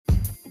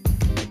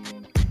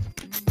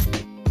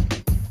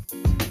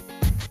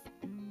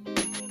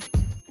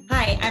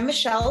I'm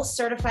Michelle,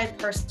 certified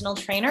personal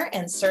trainer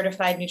and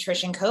certified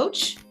nutrition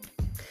coach.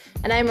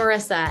 And I'm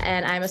Marissa,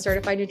 and I'm a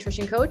certified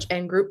nutrition coach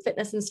and group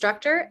fitness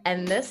instructor.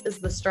 And this is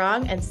the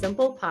Strong and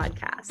Simple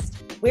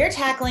podcast. We're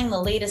tackling the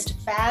latest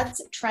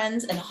fads,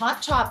 trends, and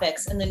hot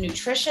topics in the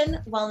nutrition,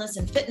 wellness,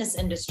 and fitness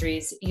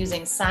industries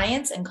using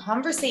science and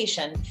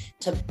conversation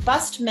to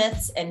bust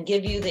myths and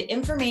give you the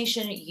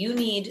information you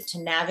need to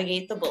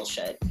navigate the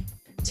bullshit.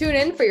 Tune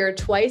in for your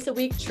twice a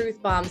week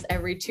truth bombs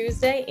every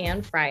Tuesday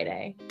and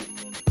Friday.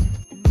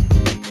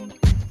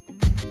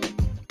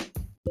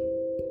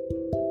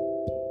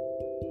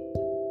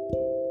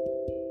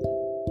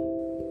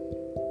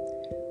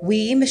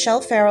 We,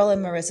 Michelle Farrell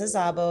and Marissa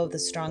Szabo of the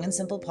Strong and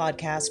Simple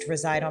podcast,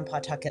 reside on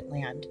Pawtucket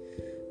land.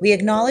 We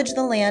acknowledge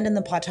the land and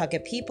the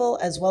Pawtucket people,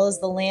 as well as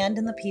the land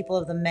and the people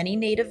of the many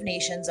Native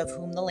nations of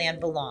whom the land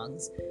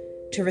belongs,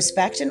 to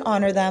respect and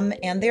honor them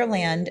and their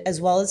land,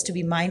 as well as to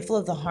be mindful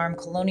of the harm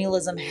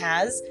colonialism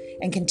has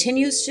and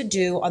continues to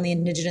do on the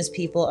Indigenous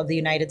people of the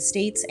United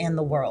States and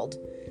the world.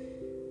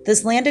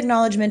 This land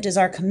acknowledgement is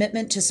our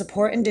commitment to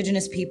support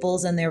Indigenous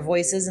peoples and their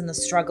voices in the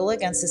struggle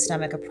against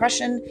systemic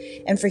oppression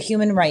and for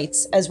human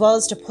rights, as well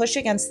as to push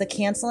against the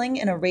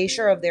canceling and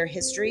erasure of their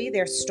history,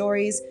 their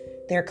stories,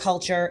 their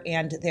culture,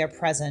 and their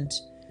present.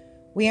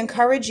 We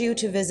encourage you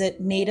to visit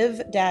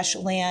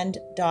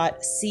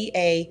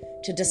native-land.ca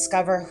to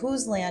discover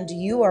whose land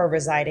you are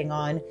residing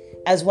on,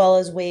 as well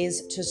as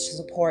ways to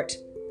support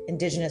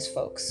Indigenous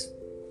folks.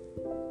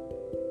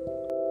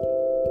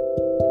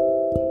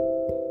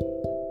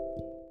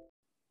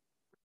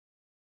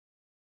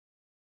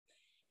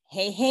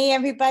 Hey,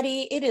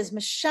 everybody. It is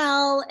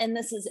Michelle, and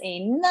this is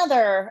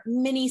another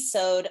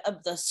mini-sode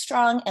of the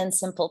Strong and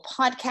Simple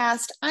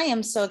podcast. I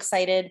am so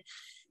excited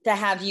to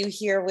have you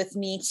here with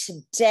me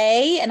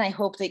today, and I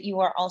hope that you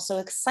are also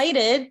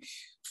excited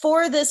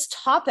for this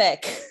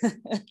topic.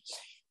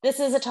 This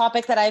is a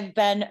topic that I've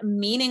been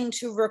meaning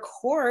to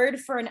record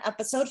for an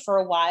episode for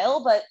a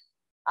while, but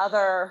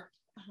other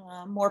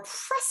more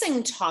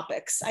pressing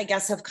topics, I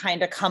guess, have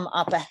kind of come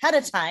up ahead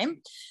of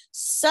time.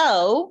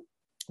 So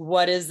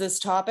what is this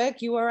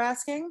topic, you are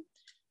asking?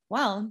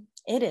 Well,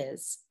 it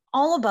is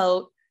all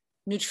about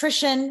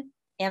nutrition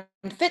and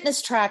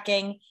fitness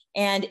tracking.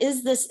 And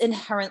is this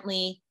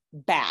inherently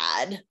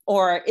bad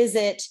or is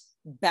it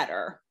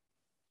better?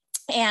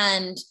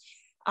 And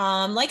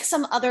like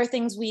some other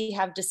things we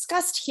have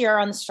discussed here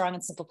on the Strong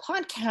and Simple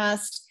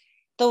podcast,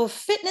 the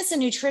fitness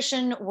and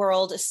nutrition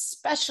world,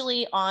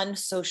 especially on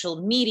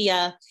social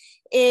media,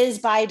 is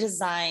by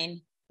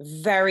design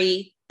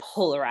very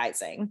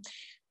polarizing.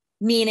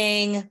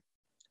 Meaning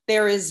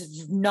there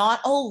is not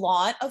a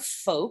lot of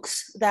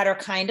folks that are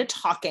kind of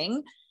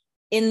talking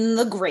in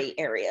the gray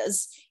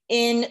areas,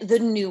 in the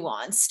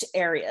nuanced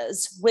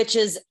areas, which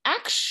is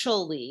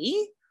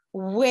actually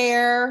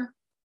where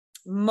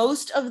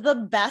most of the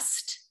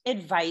best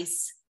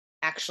advice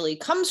actually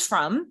comes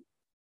from.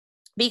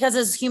 Because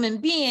as human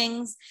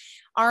beings,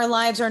 our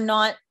lives are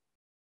not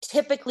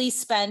typically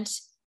spent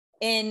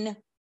in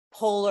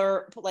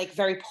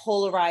very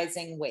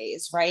polarizing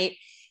ways, right?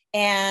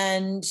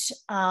 And,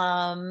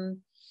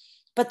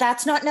 but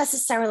that's not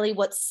necessarily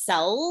what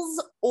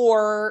sells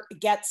or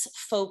gets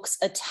folks'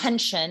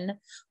 attention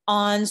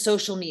on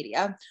social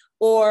media,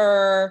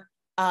 or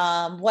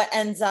what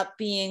ends up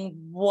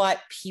being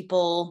what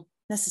people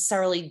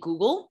necessarily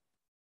Google,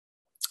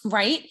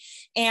 right?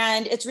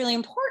 And it's really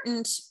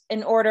important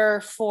in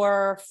order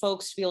for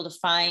folks to be able to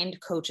find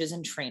coaches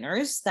and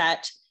trainers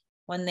that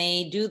when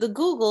they do the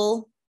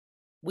Google,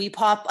 we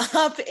pop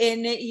up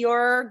in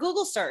your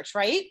Google search,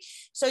 right?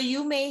 So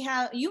you may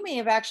have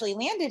actually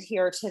landed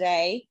here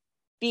today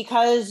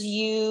because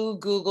you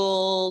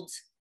Googled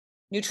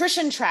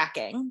nutrition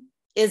tracking.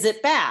 Is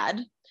it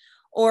bad?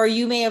 Or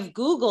you may have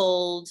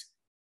Googled,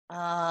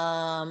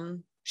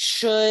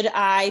 should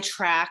I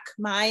track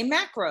my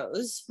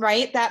macros,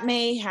 right? That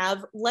may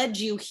have led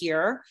you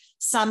here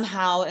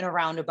somehow in a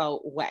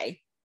roundabout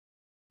way.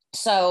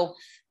 So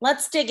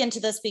let's dig into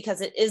this because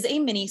it is a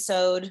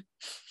mini-sode.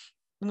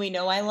 We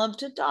know I love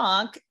to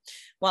talk.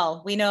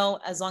 Well, we know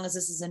as long as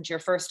this isn't your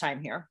first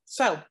time here.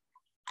 So,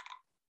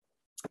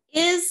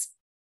 is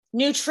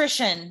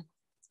nutrition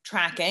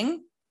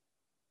tracking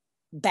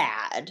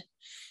bad?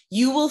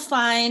 You will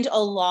find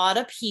a lot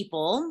of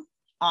people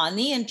on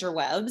the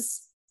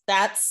interwebs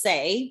that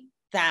say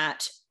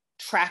that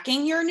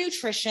tracking your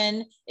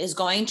nutrition is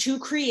going to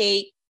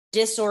create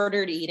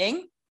disordered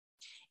eating.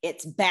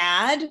 It's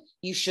bad.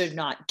 You should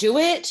not do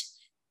it,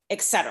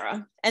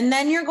 etc. And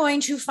then you're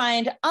going to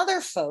find other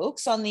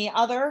folks on the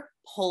other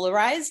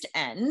polarized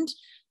end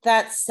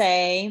that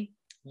say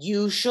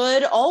you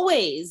should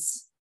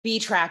always be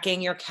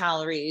tracking your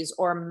calories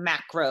or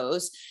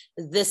macros.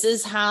 This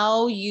is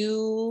how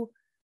you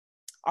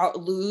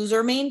lose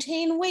or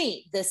maintain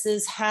weight. This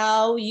is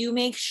how you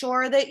make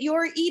sure that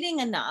you're eating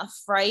enough,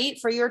 right,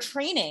 for your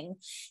training.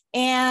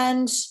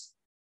 And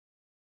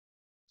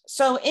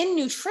so in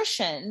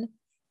nutrition,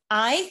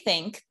 I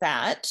think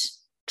that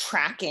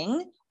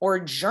tracking or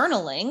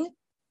journaling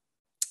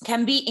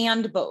can be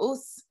and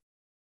both.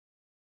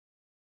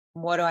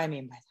 What do I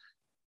mean by that?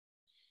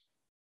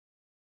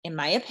 in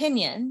my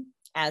opinion,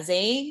 as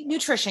a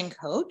nutrition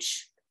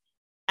coach,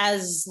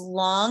 as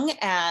long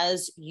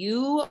as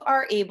you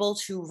are able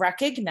to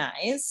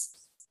recognize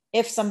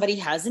if somebody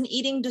has an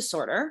eating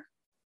disorder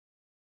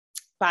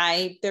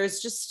by there's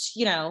just,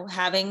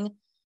 having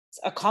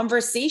a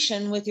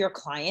conversation with your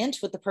client,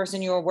 with the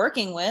person you're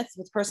working with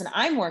the person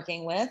I'm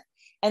working with,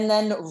 and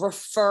then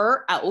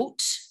refer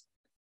out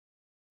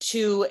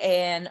to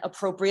an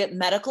appropriate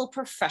medical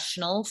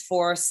professional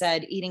for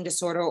said eating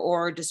disorder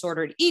or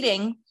disordered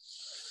eating,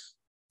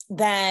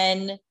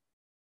 then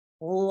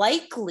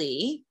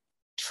likely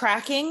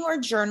tracking or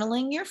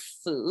journaling your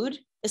food,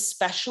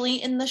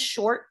 especially in the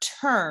short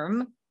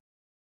term,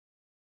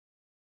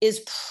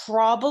 is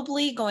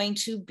probably going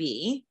to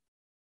be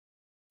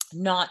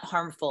not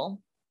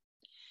harmful.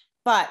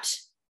 But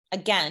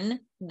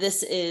again,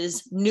 this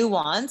is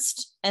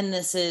nuanced and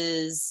this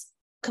is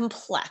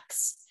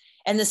complex.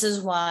 And this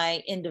is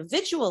why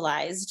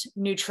individualized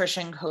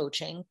nutrition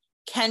coaching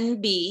can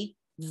be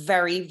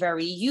very,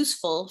 very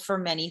useful for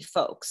many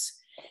folks.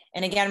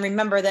 And again,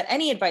 remember that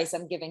any advice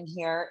I'm giving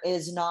here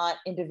is not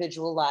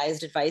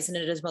individualized advice, and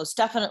it is most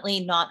definitely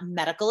not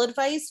medical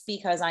advice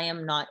because I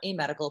am not a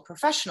medical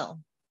professional.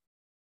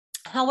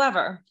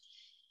 However,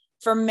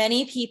 for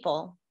many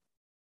people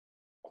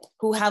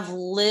who have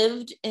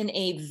lived in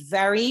a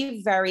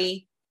very,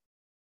 very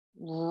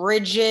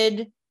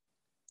rigid,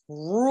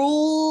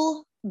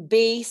 rule-based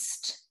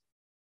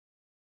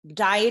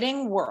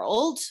dieting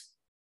world,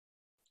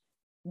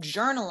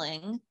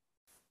 journaling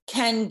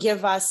can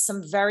give us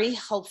some very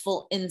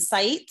helpful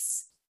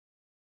insights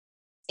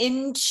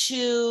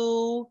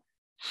into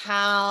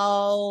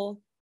how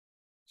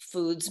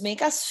foods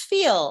make us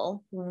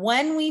feel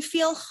when we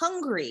feel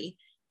hungry,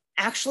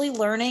 actually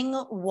learning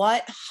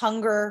what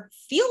hunger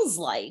feels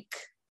like,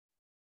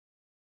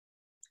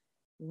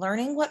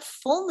 learning what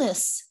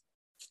fullness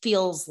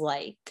feels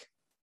like,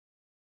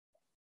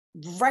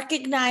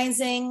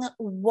 recognizing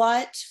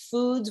what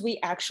foods we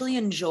actually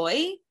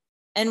enjoy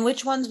and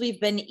which ones we've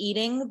been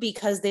eating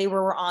because they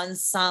were on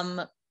some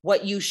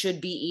what you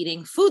should be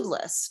eating food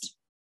list.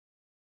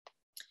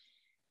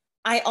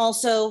 I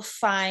also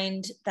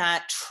find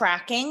that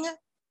tracking,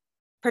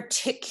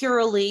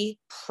 particularly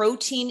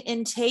protein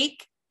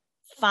intake,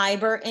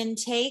 fiber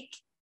intake,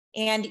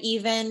 and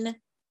even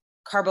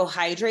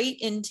carbohydrate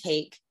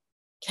intake,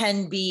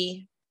 can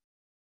be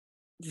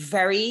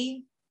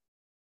very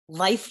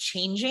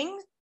life-changing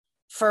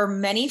for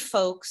many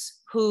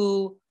folks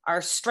who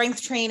are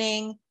strength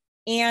training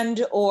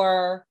and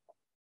or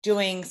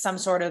doing some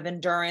sort of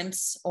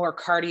endurance or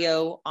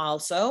cardio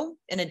also,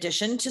 in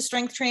addition to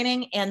strength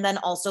training, and then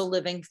also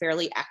living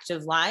fairly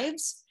active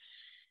lives,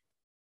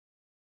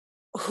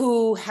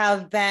 who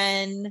have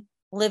been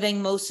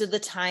living most of the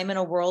time in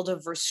a world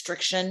of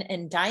restriction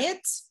and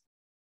diets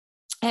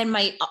and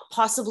might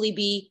possibly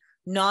be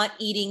not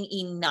eating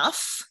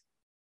enough,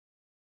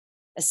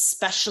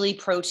 especially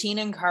protein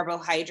and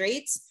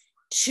carbohydrates,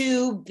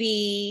 to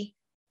be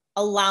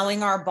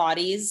allowing our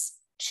bodies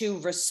to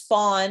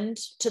respond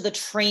to the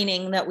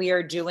training that we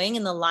are doing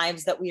and the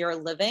lives that we are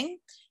living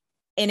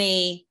in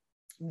a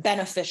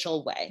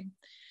beneficial way.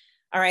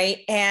 All right.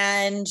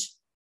 And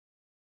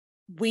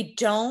we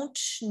don't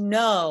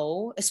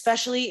know,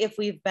 especially if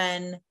we've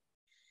been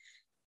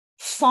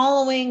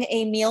following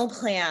a meal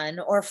plan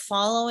or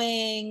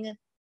following,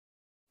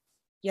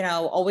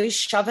 always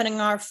shoving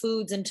our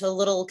foods into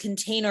little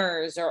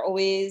containers or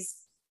always,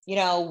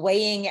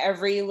 weighing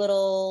every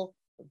little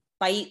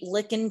bite,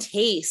 lick, and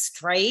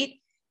taste, right?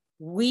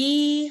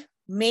 We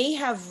may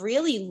have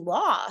really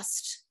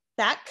lost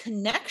that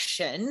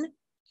connection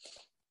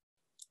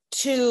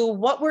to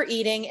what we're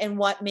eating and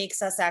what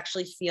makes us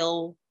actually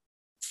feel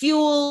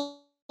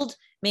fueled,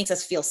 makes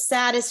us feel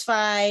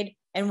satisfied,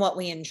 and what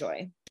we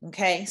enjoy.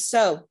 Okay,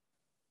 so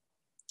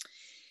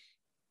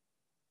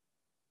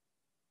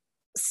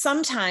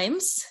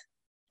sometimes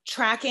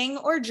tracking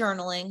or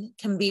journaling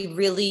can be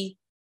really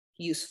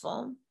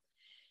useful.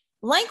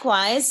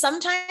 Likewise,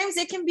 sometimes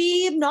it can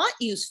be not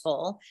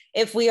useful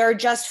if we are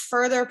just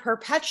further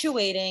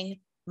perpetuating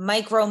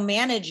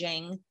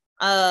micromanaging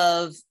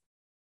of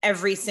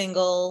every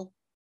single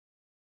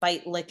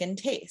bite, lick, and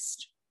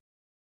taste.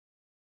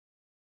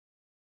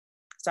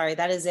 Sorry,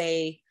 that is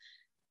I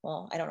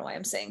don't know why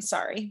I'm saying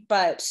sorry,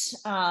 but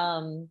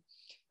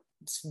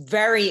it's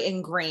very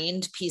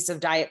ingrained piece of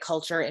diet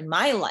culture in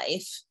my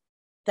life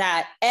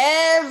that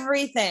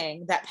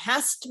everything that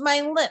passed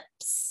my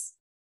lips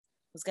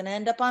was going to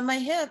end up on my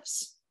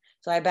hips.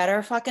 So I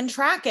better fucking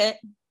track it,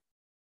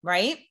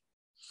 right?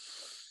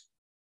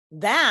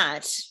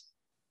 That,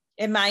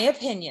 in my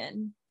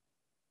opinion,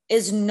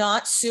 is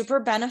not super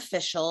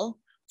beneficial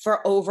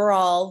for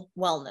overall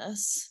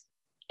wellness,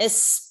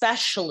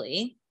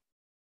 especially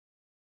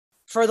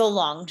for the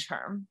long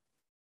term.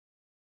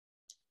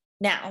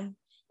 Now,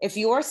 if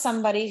you're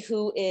somebody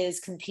who is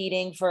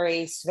competing for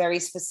a very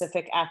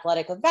specific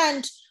athletic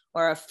event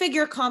or a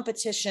figure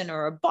competition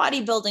or a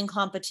bodybuilding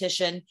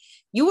competition,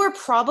 you are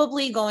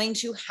probably going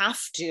to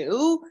have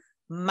to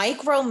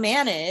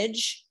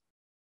micromanage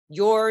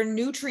your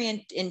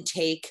nutrient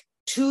intake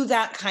to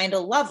that kind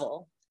of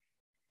level.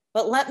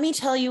 But let me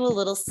tell you a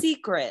little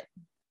secret.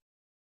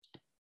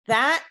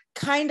 That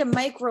kind of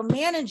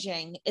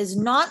micromanaging is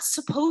not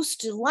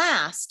supposed to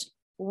last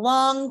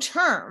long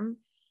term.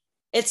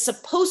 It's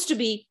supposed to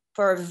be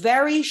for a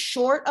very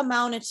short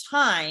amount of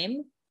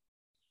time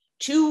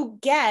to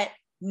get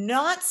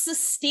not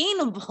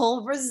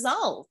sustainable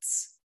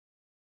results.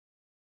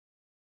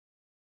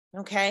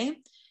 Okay.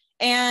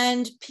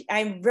 And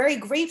I'm very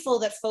grateful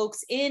that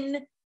folks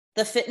in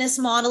the fitness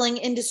modeling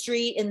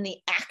industry, in the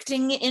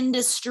acting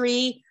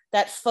industry,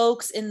 that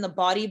folks in the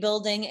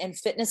bodybuilding and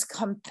fitness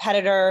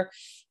competitor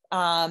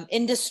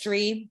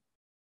industry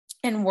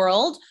and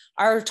world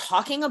are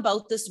talking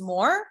about this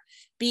more,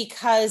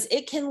 because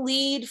it can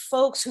lead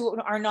folks who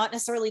are not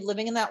necessarily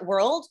living in that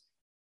world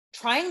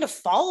trying to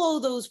follow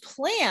those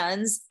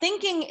plans,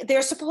 thinking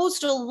they're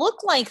supposed to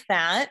look like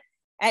that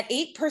at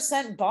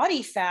 8%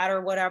 body fat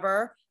or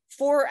whatever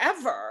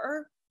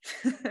forever.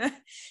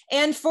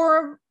 And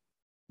for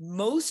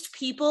most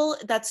people,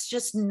 that's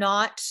just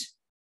not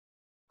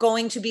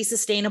going to be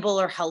sustainable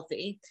or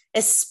healthy,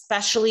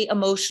 especially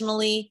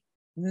emotionally,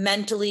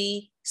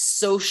 mentally,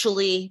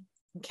 socially.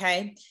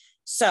 Okay.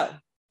 So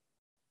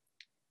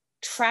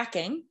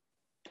tracking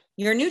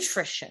your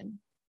nutrition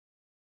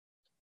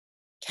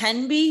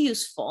can be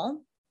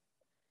useful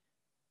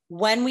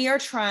when we are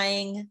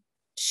trying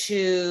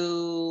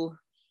to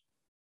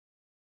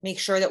make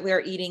sure that we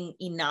are eating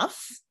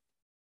enough,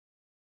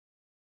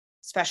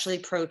 especially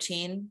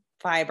protein,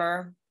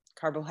 fiber,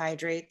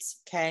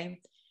 carbohydrates.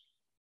 Okay.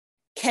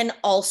 Can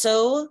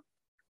also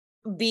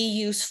be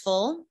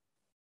useful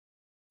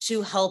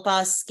to help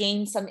us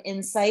gain some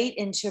insight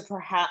into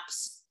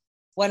perhaps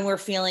when we're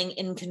feeling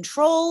in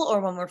control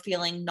or when we're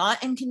feeling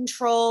not in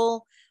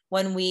control,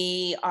 when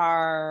we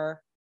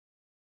are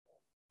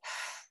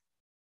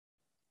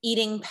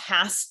eating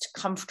past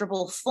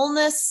comfortable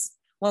fullness,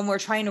 when we're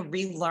trying to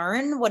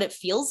relearn what it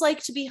feels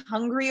like to be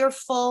hungry or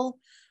full.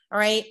 All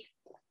right.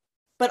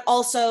 But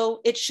also,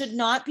 it should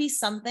not be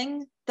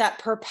something that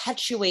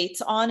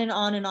perpetuates on and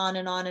on and on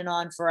and on and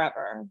on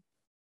forever.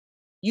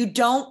 You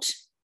don't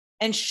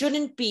and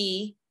shouldn't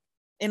be,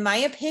 in my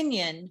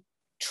opinion,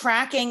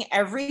 tracking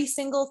every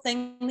single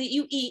thing that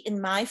you eat in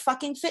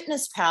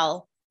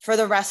MyFitnessPal for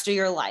the rest of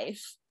your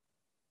life.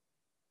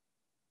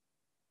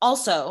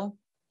 Also,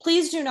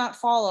 please do not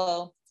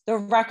follow the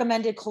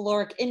recommended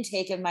caloric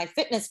intake of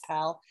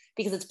MyFitnessPal,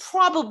 because it's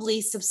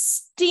probably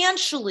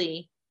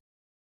substantially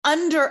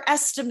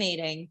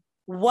underestimating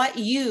what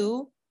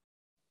you,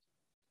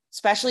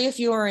 especially if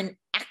you are an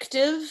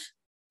active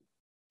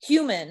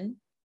human,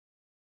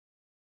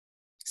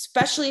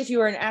 especially if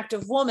you are an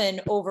active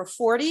woman over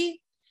 40,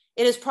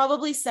 it is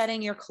probably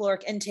setting your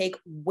caloric intake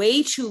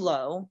way too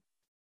low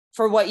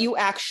for what you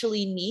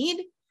actually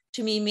need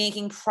to be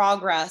making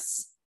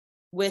progress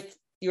with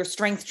your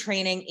strength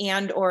training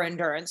and or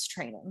endurance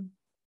training.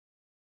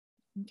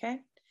 Okay.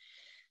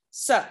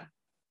 So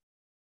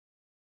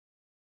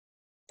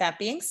that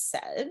being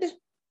said,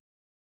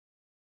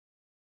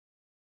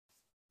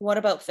 what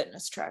about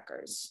fitness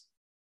trackers?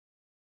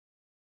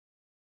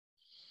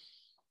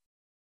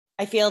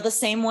 I feel the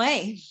same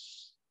way.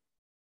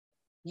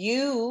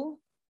 You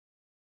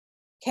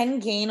can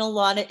gain a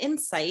lot of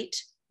insight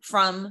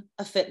from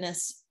a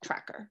fitness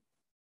tracker.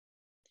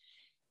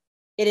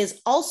 It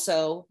is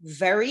also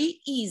very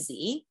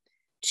easy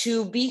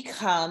to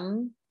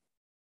become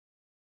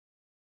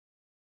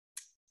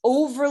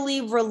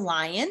overly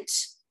reliant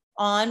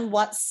on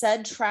what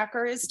said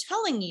tracker is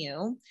telling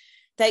you,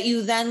 that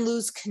you then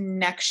lose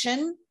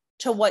connection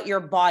to what your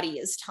body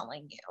is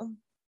telling you.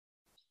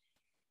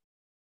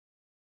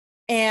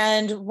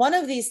 And one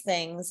of these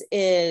things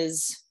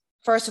is,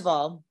 first of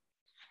all,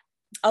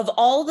 of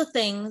all the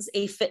things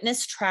a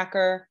fitness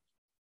tracker,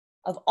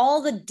 of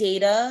all the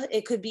data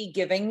it could be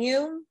giving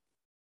you,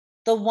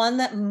 the one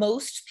that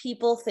most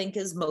people think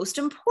is most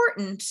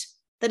important,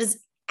 that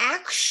is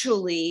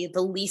actually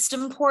the least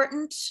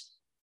important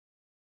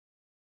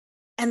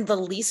and the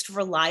least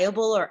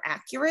reliable or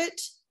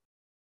accurate,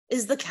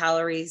 is the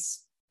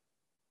calories.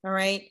 All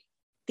right.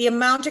 The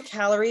amount of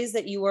calories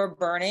that you are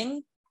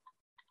burning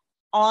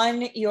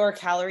on your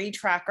calorie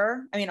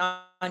tracker,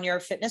 on your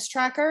fitness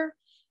tracker,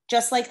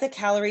 just like the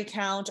calorie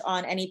count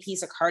on any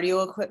piece of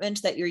cardio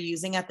equipment that you're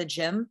using at the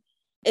gym,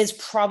 is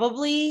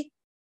probably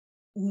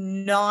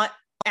not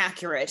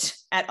accurate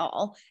at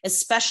all,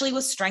 especially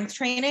with strength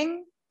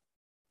training.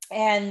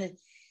 And,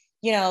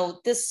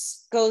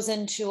 this goes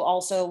into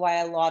also why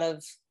a lot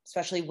of,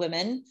 especially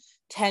women,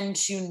 tend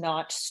to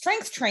not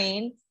strength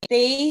train.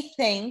 They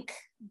think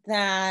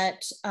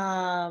that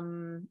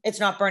it's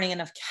not burning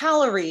enough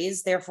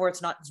calories, therefore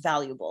it's not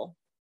valuable.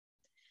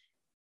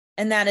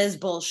 And that is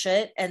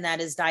bullshit. And that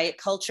is diet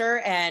culture.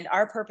 And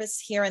our purpose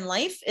here in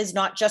life is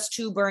not just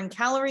to burn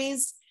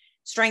calories.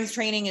 Strength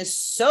training is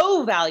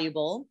so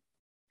valuable,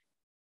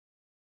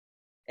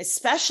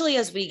 especially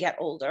as we get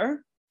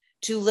older,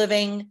 to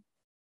living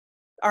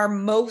our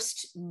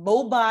most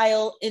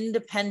mobile,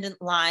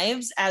 independent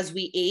lives as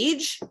we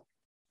age.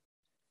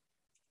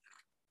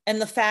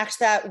 And the fact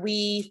that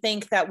we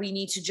think that we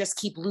need to just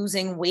keep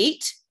losing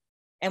weight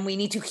and we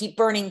need to keep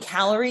burning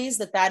calories,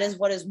 that is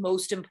what is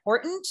most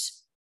important,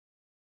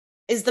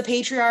 is the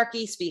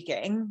patriarchy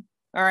speaking.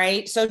 All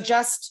right. So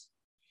just,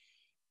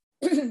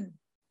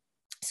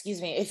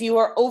 excuse me, if you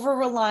are over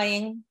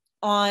relying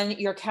on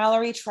your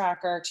calorie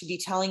tracker to be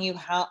telling you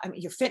how,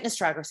 your fitness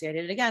tracker, see, I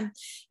did it again,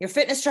 your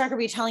fitness tracker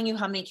be telling you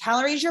how many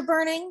calories you're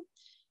burning,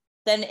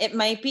 then it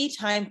might be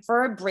time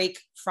for a break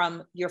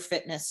from your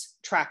fitness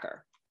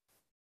tracker.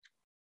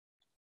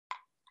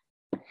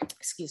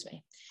 Excuse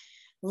me.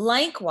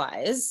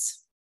 Likewise,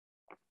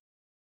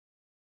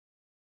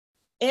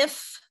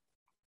 if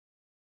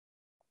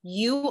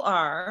you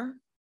are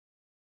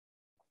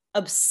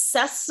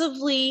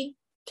obsessively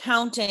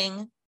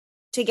counting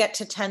to get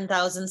to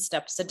 10,000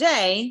 steps a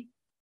day,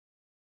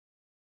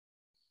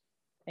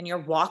 and you're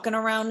walking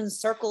around in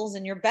circles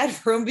in your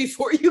bedroom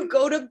before you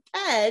go to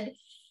bed,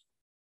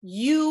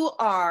 you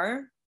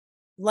are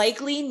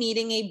likely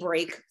needing a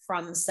break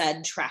from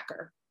said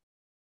tracker.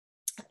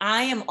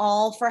 I am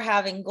all for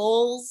having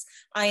goals.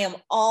 I am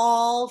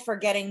all for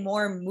getting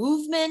more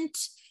movement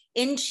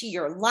into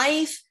your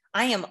life.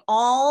 I am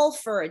all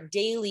for a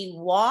daily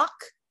walk.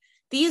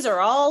 These are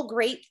all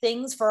great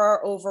things for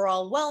our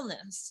overall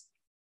wellness.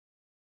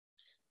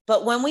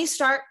 But when we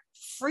start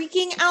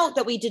freaking out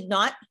that we did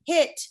not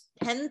hit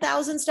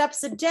 10,000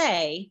 steps a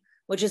day,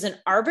 which is an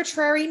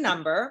arbitrary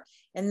number,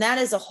 and that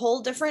is a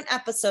whole different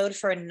episode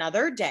for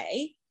another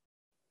day.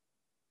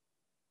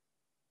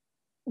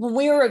 When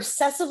we are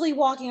obsessively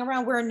walking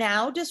around, we're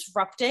now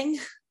disrupting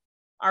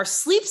our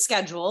sleep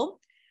schedule.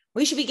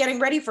 We should be getting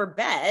ready for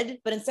bed,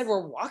 but instead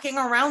we're walking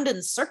around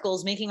in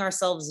circles, making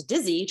ourselves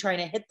dizzy, trying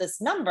to hit this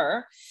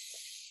number.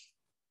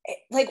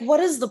 Like, what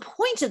is the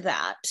point of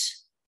that?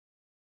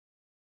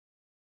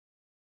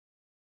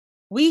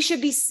 We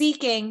should be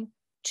seeking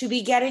to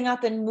be getting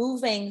up and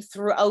moving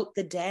throughout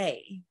the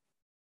day,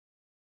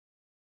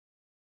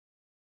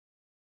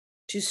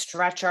 to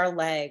stretch our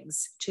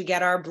legs, to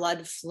get our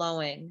blood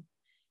flowing.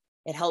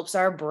 It helps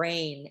our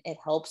brain. It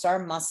helps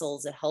our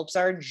muscles. It helps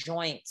our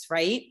joints,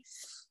 right?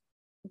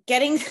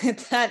 Getting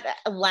that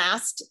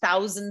last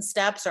 1,000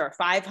 steps or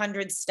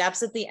 500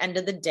 steps at the end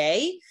of the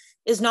day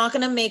is not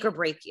going to make or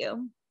break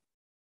you.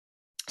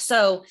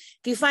 So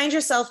if you find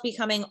yourself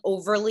becoming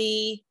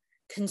overly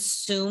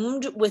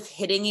consumed with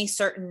hitting a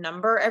certain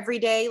number every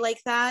day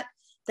like that,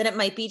 then it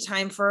might be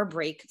time for a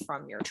break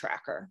from your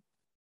tracker.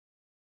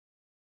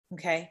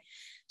 Okay.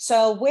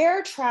 So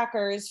where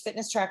trackers,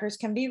 fitness trackers,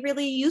 can be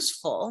really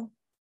useful.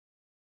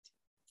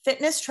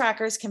 Fitness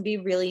trackers can be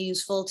really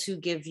useful to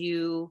give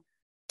you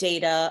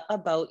data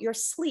about your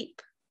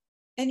sleep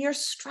and your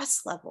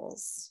stress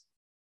levels.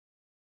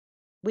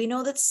 We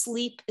know that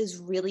sleep is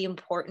really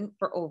important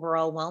for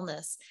overall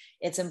wellness.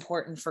 It's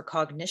important for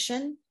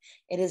cognition.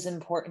 It is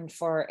important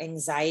for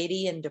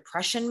anxiety and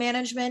depression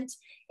management.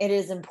 It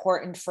is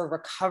important for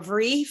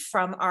recovery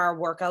from our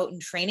workout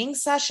and training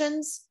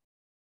sessions.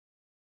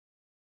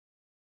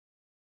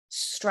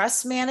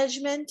 Stress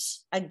management,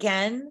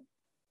 again,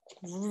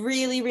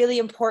 really, really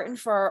important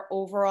for our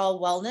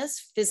overall wellness,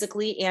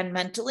 physically and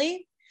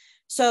mentally.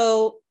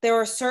 So there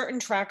are certain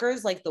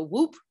trackers like the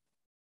Whoop.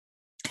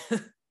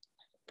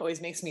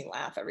 Always makes me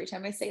laugh every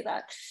time I say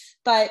that,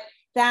 but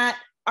that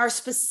are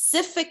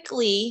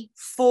specifically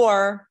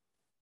for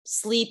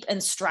sleep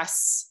and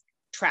stress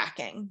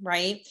tracking,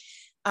 right?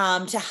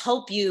 To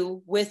help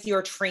you with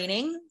your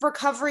training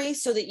recovery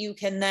so that you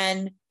can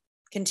then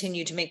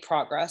continue to make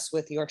progress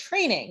with your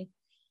training.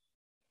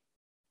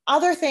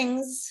 Other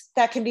things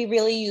that can be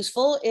really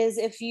useful is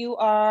if you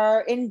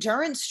are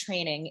endurance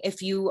training,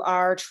 if you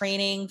are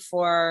training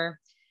for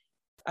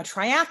a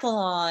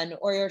triathlon,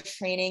 or you're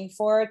training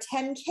for a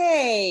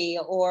 10K,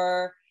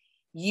 or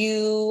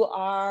you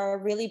are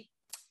really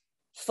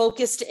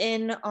focused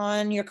in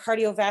on your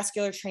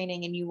cardiovascular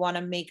training and you want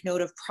to make note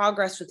of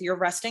progress with your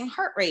resting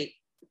heart rate.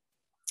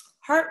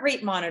 Heart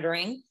rate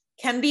monitoring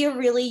can be a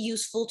really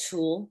useful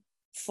tool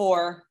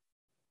for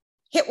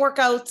HIIT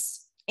workouts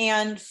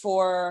and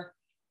for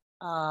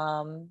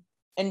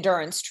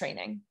endurance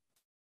training.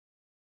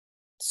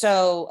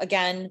 So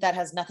again, that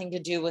has nothing to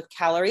do with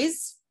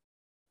calories.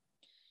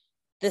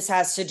 This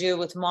has to do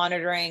with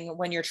monitoring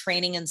when you're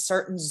training in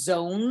certain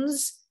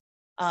zones,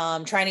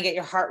 trying to get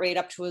your heart rate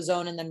up to a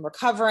zone and then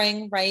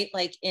recovering, right?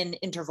 Like in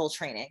interval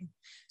training.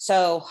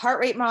 So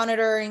heart rate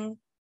monitoring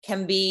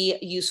can be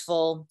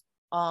useful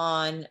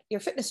on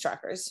your fitness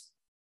trackers.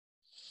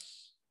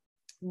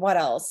 What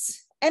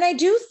else? And I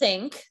do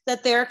think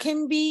that there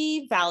can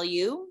be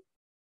value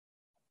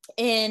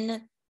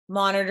in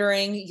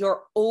monitoring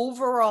your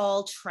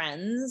overall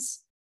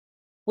trends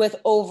with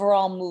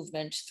overall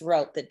movement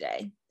throughout the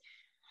day.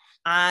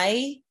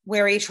 I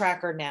wear a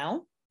tracker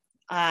now.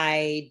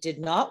 I did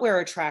not wear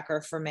a tracker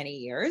for many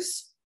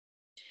years.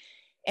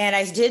 And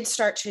I did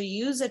start to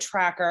use a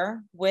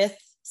tracker with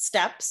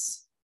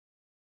steps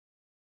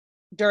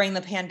during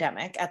the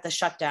pandemic at the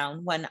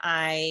shutdown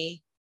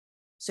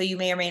so you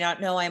may or may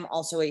not know, I'm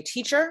also a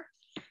teacher.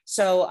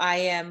 So I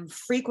am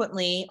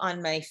frequently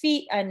on my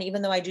feet. And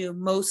even though I do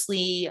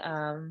mostly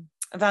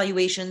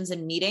evaluations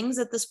and meetings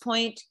at this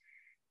point,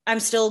 I'm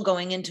still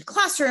going into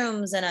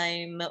classrooms and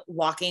I'm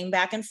walking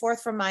back and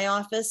forth from my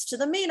office to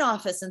the main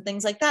office and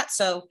things like that.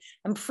 So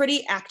I'm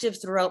pretty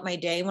active throughout my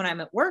day when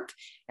I'm at work.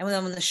 And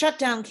then when the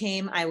shutdown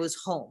came, I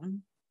was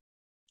home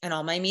and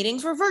all my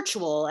meetings were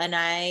virtual, and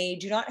I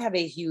do not have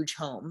a huge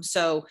home.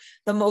 So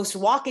the most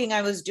walking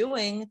I was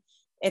doing,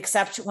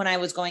 except when I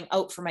was going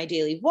out for my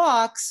daily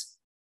walks,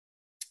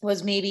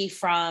 was maybe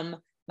from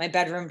my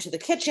bedroom to the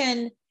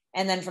kitchen,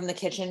 and then from the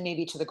kitchen,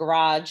 maybe to the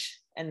garage,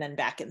 and then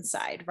back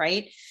inside,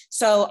 right?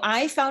 So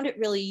I found it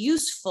really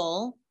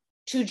useful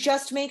to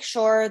just make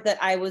sure that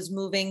I was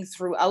moving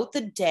throughout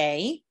the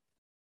day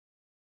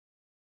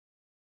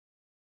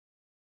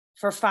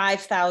for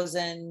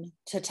 5,000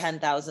 to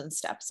 10,000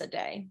 steps a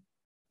day,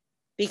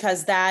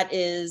 because that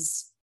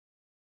is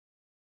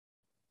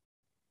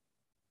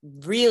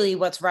really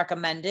what's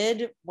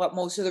recommended, what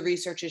most of the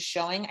research is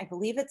showing. I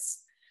believe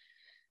it's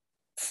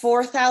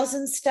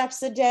 4,000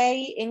 steps a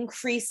day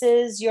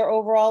increases your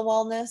overall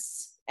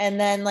wellness. And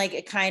then like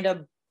it kind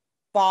of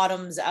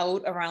bottoms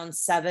out around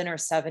 7 or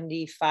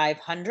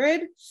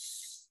 7,500.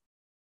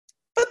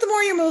 But the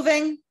more you're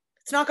moving,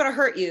 it's not going to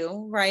hurt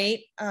you, right?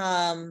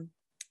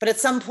 But at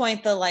some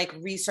point, the like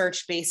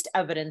research-based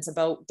evidence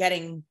about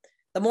getting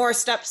the more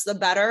steps, the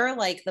better,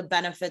 like the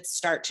benefits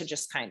start to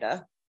just kind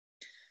of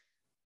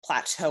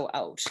plateau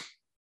out.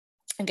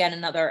 Again,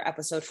 another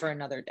episode for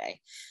another day.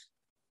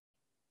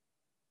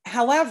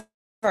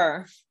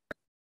 However,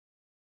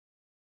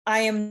 I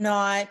am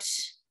not,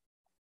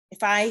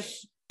 if I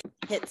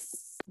hit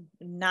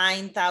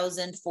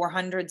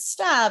 9,400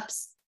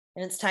 steps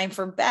and it's time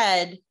for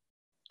bed,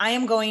 I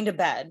am going to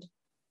bed.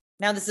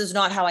 Now, this is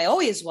not how I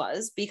always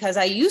was, because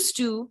I used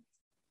to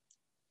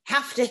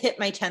have to hit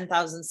my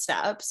 10,000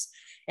 steps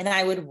and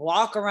I would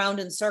walk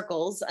around in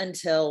circles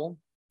until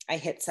I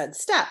hit said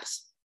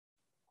steps.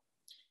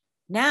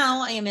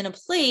 Now I am in a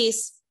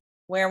place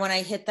where when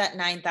I hit that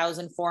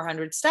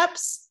 9,400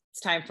 steps, it's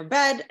time for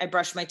bed. I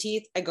brush my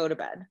teeth, I go to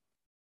bed.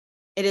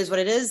 It is what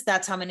it is.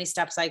 That's how many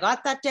steps I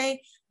got that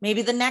day.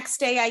 Maybe the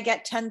next day I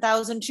get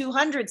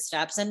 10,200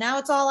 steps and now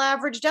it's all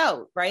averaged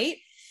out, right?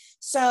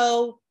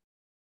 So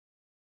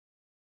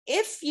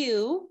if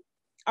you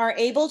are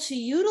able to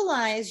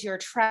utilize your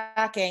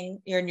tracking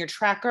and your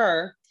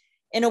tracker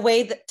in a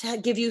way that to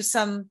give you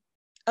some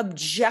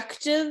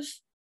objective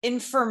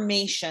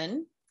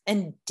information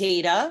and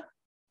data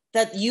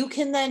that you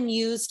can then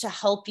use to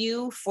help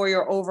you for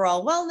your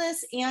overall wellness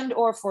and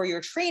or for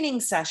your training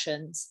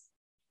sessions,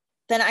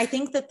 then I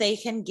think that they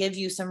can give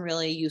you some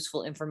really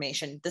useful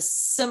information.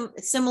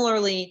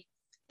 Similarly,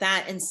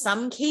 that in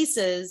some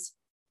cases,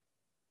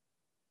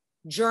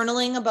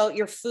 journaling about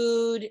your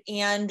food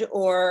and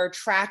or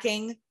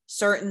tracking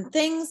certain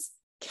things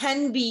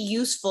can be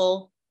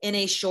useful in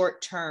a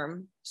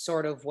short-term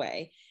sort of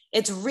way.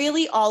 It's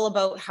really all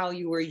about how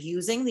you are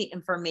using the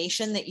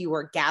information that you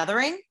are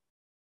gathering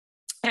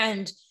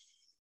and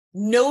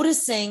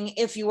noticing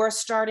if you are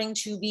starting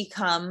to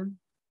become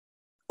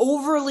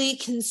overly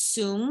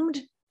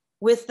consumed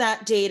with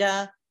that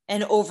data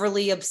and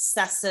overly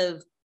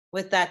obsessive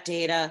with that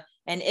data.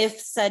 And if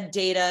said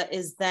data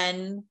is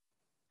then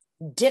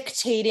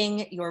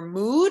dictating your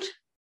mood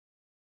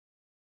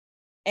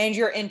and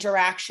your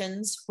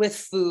interactions with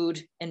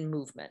food and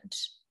movement,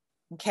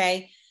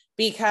 okay?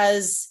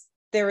 Because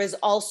there is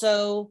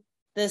also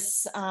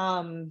this,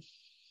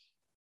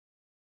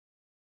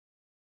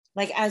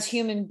 like as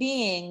human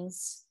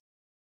beings,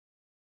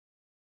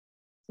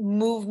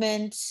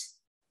 movement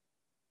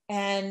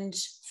and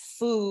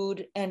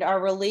food and our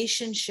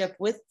relationship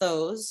with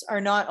those are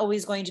not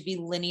always going to be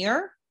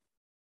linear.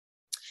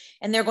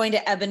 And they're going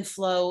to ebb and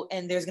flow,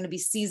 and there's going to be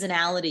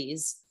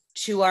seasonalities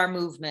to our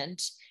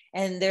movement.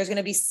 And there's going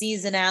to be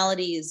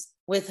seasonalities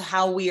with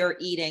how we are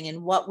eating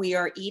and what we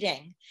are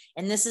eating.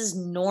 And this is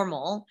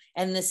normal.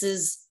 And this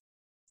is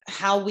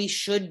how we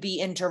should be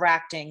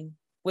interacting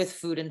with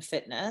food and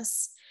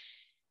fitness.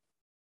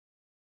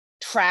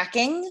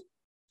 Trackers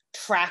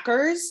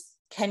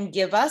can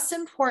give us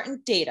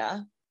important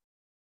data,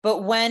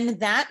 but when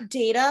that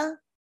data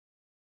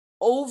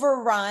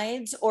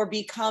overrides or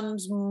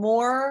becomes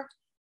more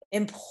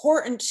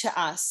important to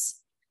us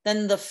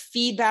than the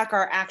feedback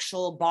our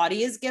actual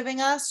body is giving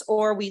us,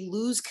 or we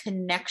lose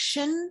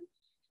connection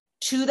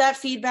to that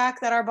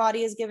feedback that our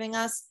body is giving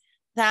us,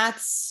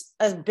 that's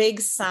a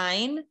big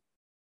sign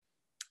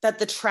that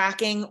the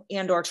tracking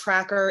and or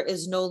tracker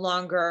is no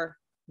longer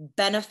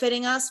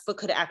benefiting us, but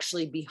could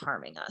actually be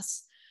harming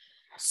us.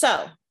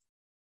 So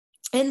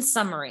in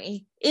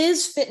summary,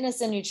 is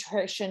fitness and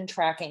nutrition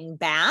tracking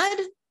bad?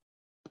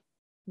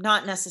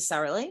 Not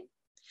necessarily.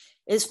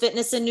 Is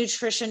fitness and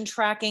nutrition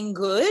tracking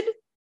good?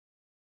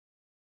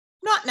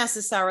 Not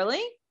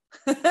necessarily.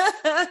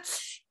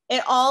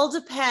 It all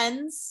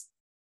depends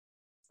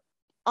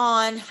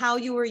on how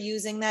you are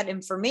using that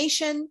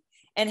information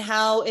and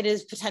how it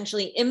is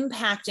potentially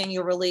impacting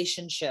your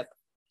relationship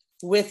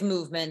with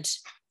movement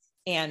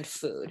and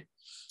food.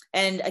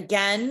 And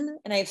again,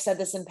 and I've said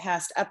this in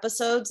past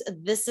episodes,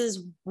 this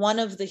is one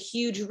of the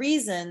huge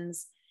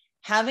reasons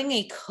having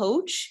a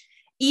coach,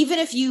 even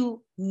if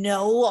you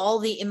know all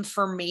the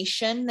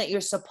information that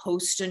you're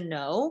supposed to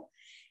know,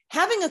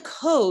 having a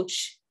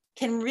coach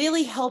can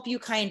really help you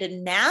kind of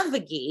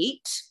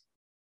navigate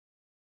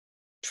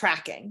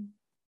tracking.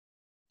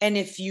 And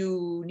if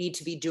you need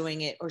to be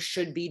doing it or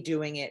should be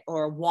doing it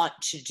or want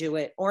to do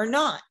it or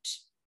not,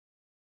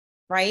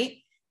 right?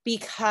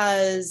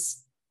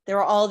 Because there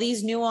are all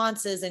these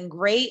nuances and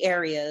gray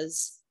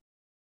areas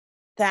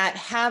that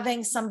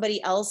having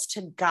somebody else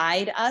to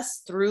guide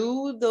us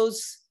through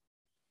those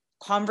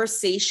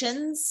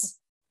conversations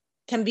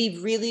can be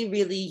really,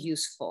 really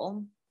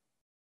useful.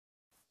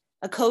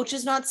 A coach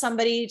is not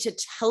somebody to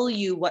tell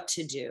you what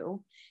to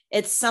do.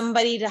 It's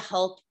somebody to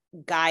help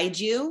guide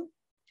you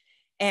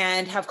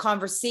and have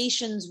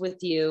conversations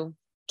with you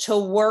to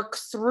work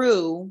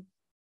through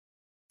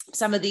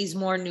some of these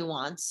more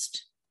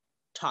nuanced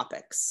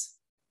topics,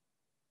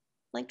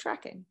 like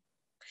tracking.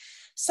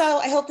 So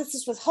I hope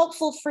this was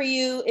helpful for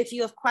you. If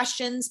you have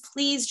questions,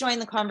 please join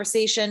the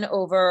conversation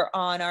over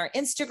on our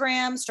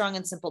Instagram, Strong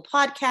and Simple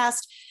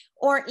Podcast,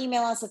 or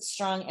email us at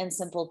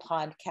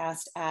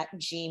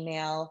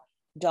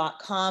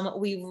strongandsimplepodcast@gmail.com.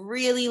 We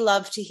really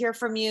love to hear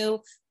from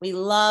you. We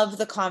love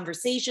the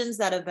conversations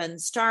that have been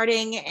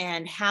starting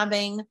and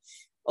having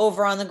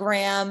over on the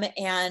gram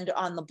and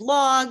on the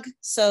blog.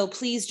 So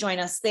please join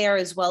us there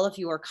as well if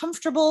you are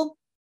comfortable.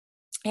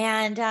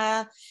 And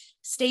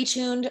stay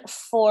tuned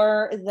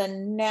for the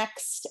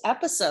next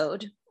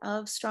episode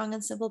of Strong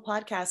and Simple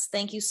Podcast.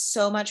 Thank you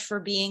so much for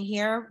being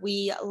here.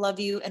 We love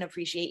you and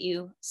appreciate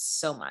you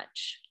so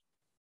much.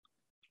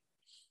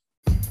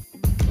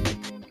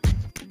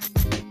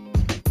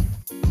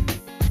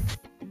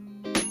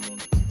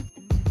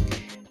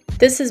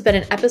 This has been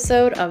an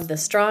episode of the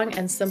Strong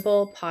and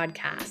Simple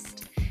Podcast.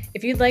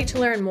 If you'd like to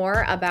learn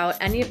more about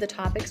any of the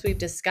topics we've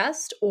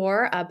discussed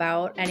or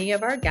about any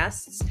of our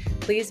guests,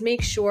 please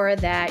make sure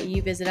that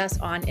you visit us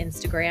on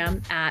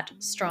Instagram at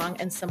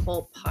Strong and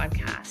Simple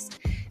Podcast.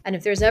 And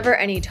if there's ever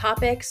any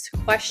topics,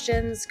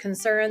 questions,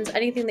 concerns,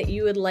 anything that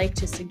you would like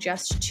to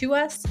suggest to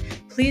us,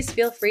 please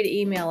feel free to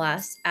email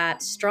us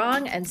at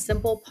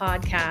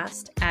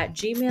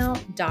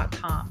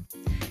strongandsimplepodcast@gmail.com.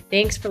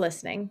 Thanks for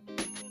listening.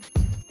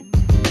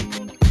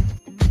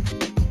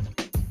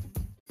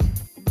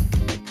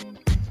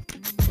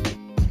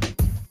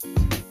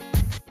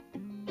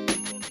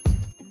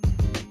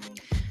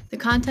 The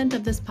content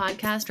of this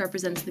podcast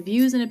represents the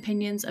views and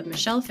opinions of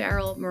Michelle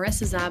Farrell,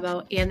 Marissa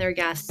Szabo, and their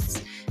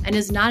guests, and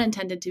is not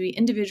intended to be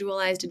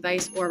individualized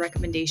advice or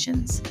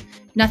recommendations.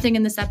 Nothing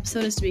in this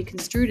episode is to be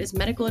construed as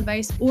medical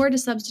advice or to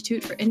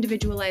substitute for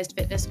individualized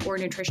fitness or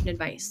nutrition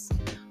advice.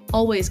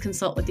 Always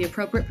consult with the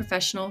appropriate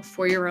professional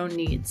for your own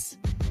needs.